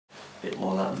A bit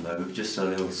more that mauve, just a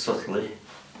little subtly.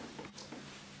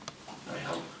 There we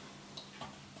go.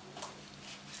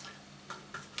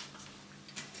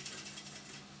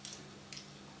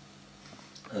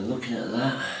 And looking at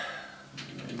that,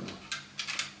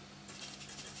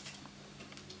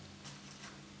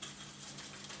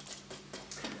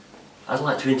 I'd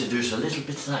like to introduce a little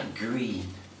bit of that green.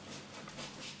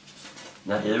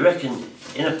 Now you reckon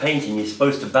in a painting you're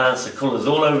supposed to bounce the colours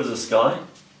all over the sky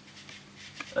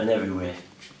and everywhere.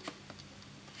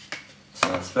 So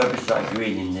I'll throw a bit of that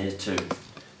green in there too,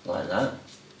 like that.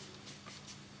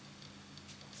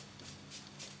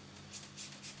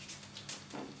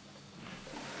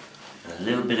 And a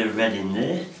little bit of red in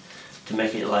there to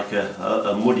make it like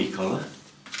a muddy colour.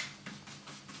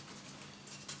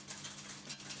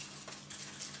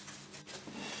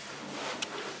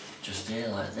 Just there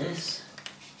like this.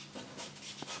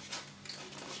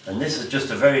 And this is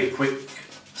just a very quick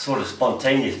sort of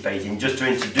spontaneous painting just to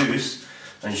introduce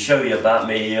and show you about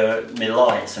me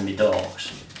lights and me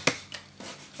darks.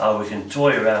 How we can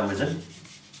toy around with them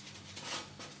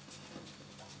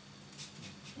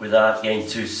without getting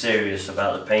too serious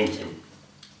about the painting.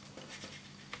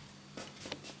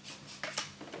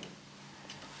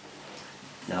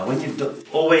 Now when you've done,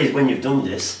 always when you've done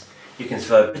this, you can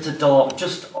throw a bit of dark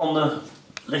just on the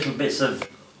little bits of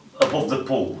above the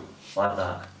pool, like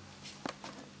that.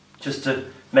 Just to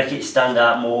make it stand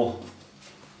out more,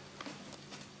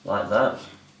 like that.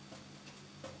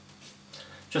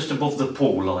 Just above the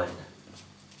pool line.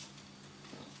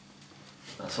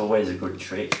 That's always a good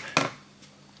trick.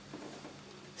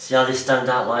 See how they stand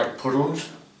out like puddles?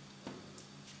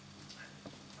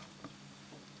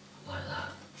 Like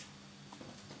that.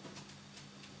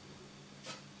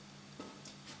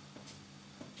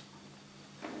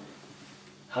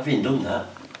 Having done that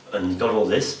and got all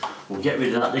this, we'll get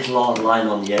rid of that little hard line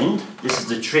on the end. This is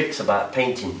the tricks about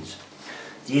paintings.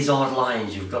 These hard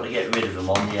lines, you've got to get rid of them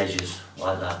on the edges,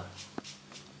 like that.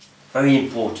 Very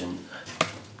important.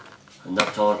 And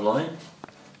that hard line,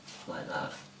 like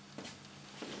that.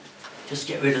 Just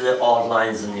get rid of the hard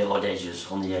lines and the hard edges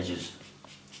on the edges,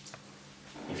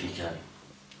 if you can.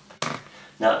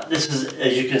 Now this is,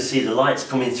 as you can see, the light's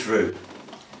coming through,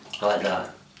 like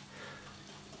that.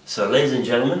 So ladies and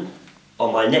gentlemen,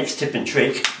 on my next tip and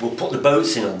trick, we'll put the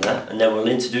boats in on that, and then we'll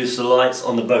introduce the lights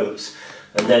on the boats,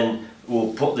 and then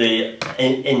we'll put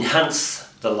enhance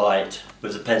the light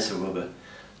with the pencil rubber.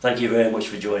 Thank you very much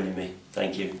for joining me.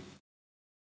 Thank you.